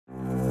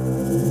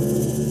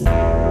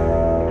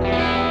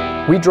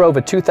We drove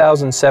a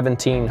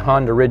 2017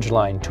 Honda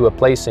Ridgeline to a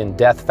place in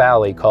Death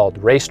Valley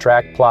called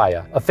Racetrack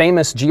Playa, a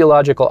famous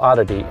geological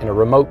oddity in a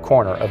remote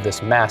corner of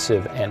this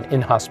massive and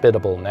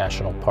inhospitable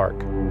national park.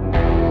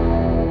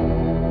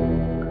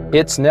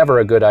 It's never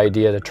a good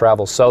idea to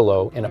travel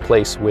solo in a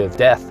place with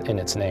death in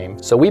its name,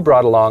 so we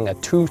brought along a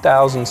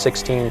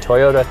 2016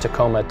 Toyota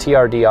Tacoma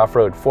TRD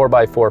Off-Road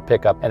 4x4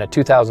 pickup and a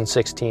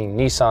 2016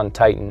 Nissan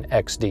Titan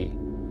XD.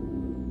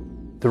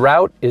 The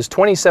route is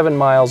 27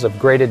 miles of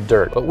graded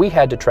dirt, but we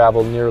had to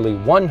travel nearly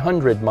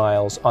 100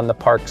 miles on the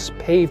park's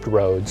paved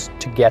roads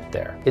to get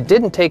there. It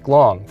didn't take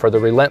long for the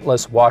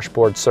relentless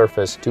washboard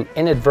surface to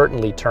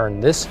inadvertently turn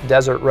this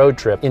desert road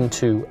trip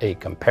into a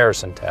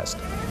comparison test.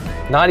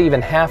 Not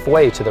even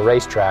halfway to the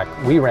racetrack,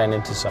 we ran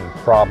into some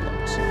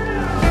problems.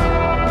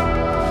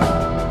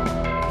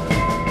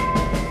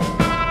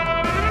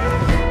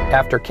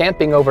 After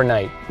camping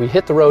overnight, we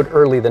hit the road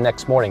early the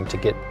next morning to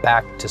get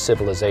back to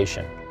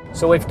civilization.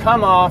 So we've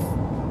come off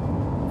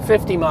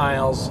 50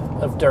 miles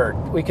of dirt.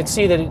 We could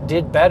see that it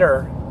did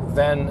better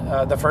than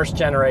the first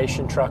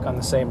generation truck on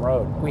the same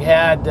road. We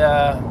had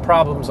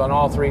problems on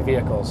all three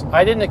vehicles.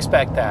 I didn't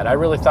expect that. I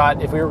really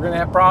thought if we were going to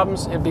have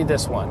problems, it'd be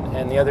this one,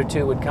 and the other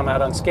two would come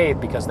out unscathed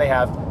because they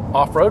have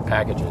off-road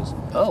packages.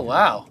 Oh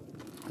wow,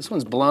 this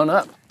one's blown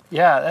up.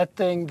 Yeah, that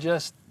thing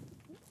just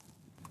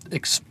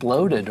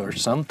exploded or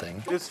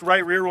something. This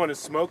right rear one is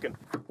smoking.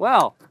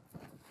 Well,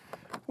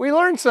 we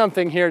learned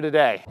something here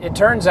today. It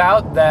turns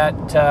out that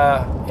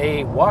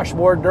a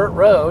washboard dirt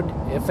road,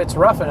 if it's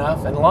rough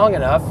enough and long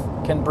enough,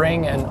 can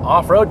bring an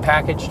off-road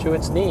package to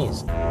its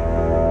knees.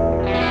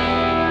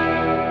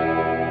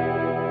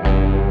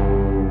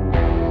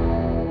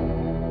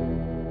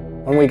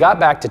 When we got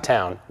back to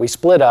town, we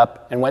split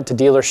up and went to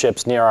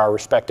dealerships near our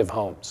respective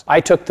homes.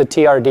 I took the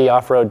TRD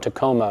Off-Road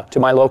Tacoma to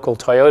my local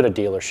Toyota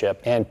dealership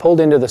and pulled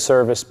into the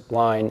service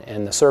line,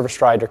 and the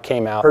service rider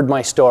came out, heard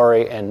my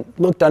story, and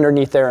looked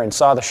underneath there and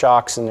saw the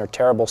shocks in their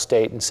terrible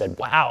state and said,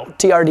 "Wow,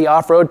 TRD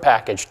Off-Road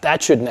package,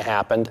 that shouldn't have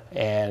happened."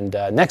 And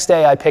next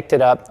day I picked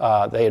it up.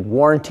 They had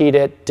warrantied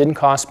it, didn't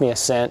cost me a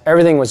cent.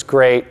 Everything was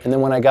great. And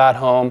then when I got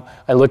home,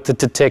 I looked at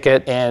the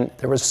ticket and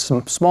there was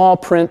some small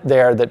print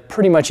there that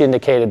pretty much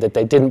indicated that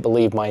they didn't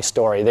believe my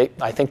story.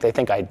 I think they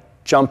think I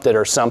jumped it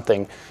or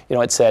something. You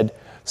know, it said,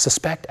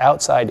 "Suspect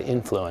outside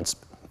influence."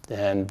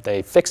 And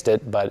they fixed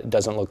it, but it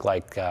doesn't look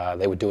like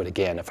they would do it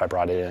again if I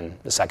brought it in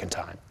the second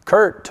time.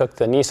 Kurt took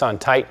the Nissan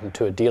Titan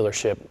to a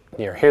dealership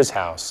near his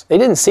house. They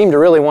didn't seem to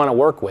really want to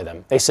work with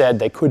him. They said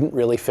they couldn't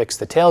really fix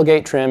the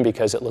tailgate trim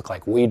because it looked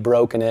like we'd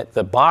broken it.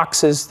 The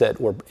boxes that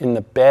were in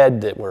the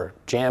bed that were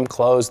jam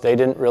closed, they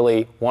didn't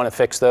really want to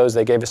fix those.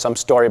 They gave us some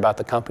story about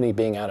the company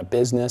being out of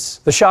business.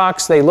 The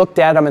shocks, they looked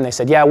at them and they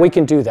said, "Yeah, we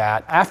can do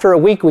that." After a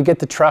week, we get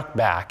the truck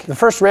back. The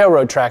first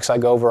railroad tracks I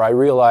go over, I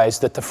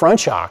realized that the front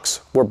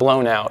shocks were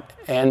blown out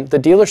and the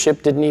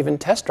dealership didn't even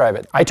test drive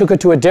it. I took it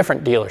to a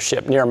different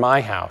dealership near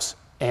my house,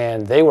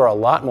 and they were a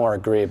lot more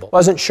agreeable.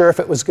 Wasn't sure if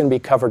it was going to be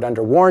covered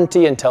under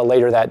warranty until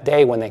later that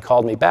day when they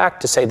called me back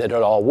to say that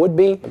it all would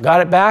be.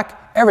 Got it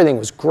back, everything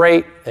was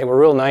great, they were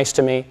real nice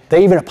to me.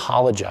 They even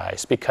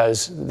apologized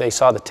because they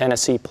saw the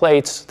Tennessee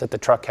plates that the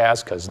truck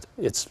has because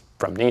it's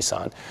from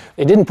Nissan.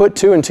 They didn't put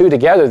two and two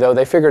together though.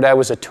 They figured I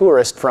was a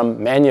tourist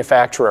from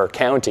manufacturer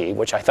county,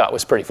 which I thought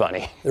was pretty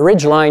funny. The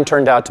Ridgeline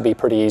turned out to be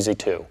pretty easy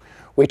too.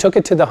 We took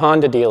it to the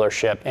Honda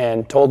dealership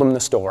and told them the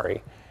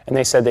story, and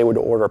they said they would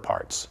order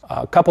parts.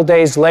 A couple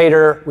days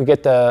later, we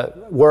get the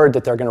word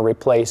that they're going to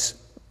replace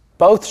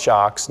both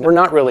shocks. We're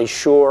not really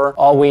sure.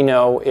 All we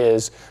know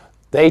is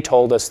they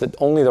told us that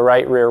only the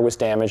right rear was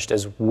damaged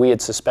as we had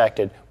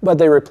suspected, but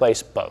they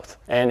replaced both,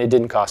 and it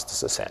didn't cost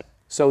us a cent.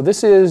 So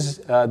this is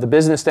the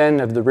business end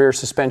of the rear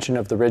suspension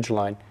of the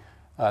Ridgeline.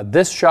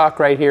 This shock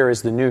right here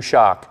is the new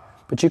shock,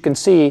 but you can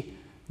see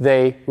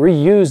they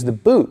reused the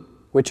boot,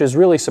 which is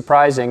really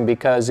surprising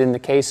because in the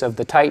case of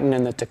the Titan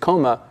and the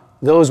Tacoma,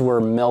 those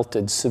were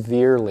melted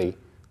severely.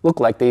 Looked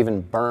like they even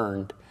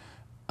burned.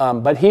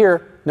 But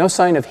here, no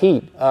sign of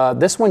heat.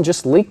 This one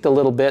just leaked a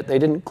little bit. They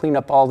didn't clean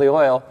up all the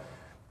oil.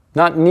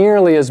 Not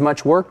nearly as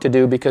much work to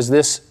do because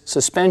this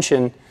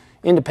suspension,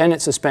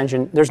 independent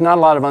suspension, there's not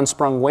a lot of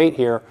unsprung weight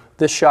here.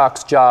 This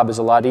shock's job is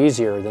a lot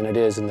easier than it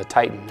is in the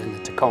Titan and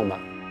the Tacoma.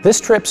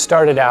 This trip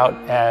started out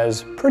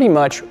as pretty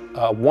much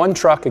one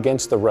truck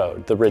against the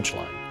road, the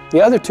Ridgeline.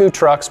 The other two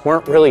trucks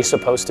weren't really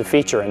supposed to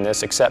feature in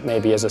this except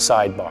maybe as a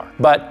sidebar.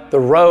 But the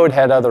road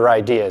had other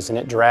ideas and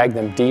it dragged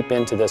them deep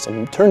into this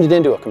and turned it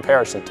into a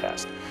comparison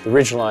test. The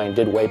Ridgeline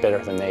did way better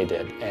than they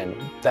did, and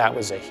that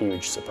was a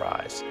huge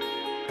surprise.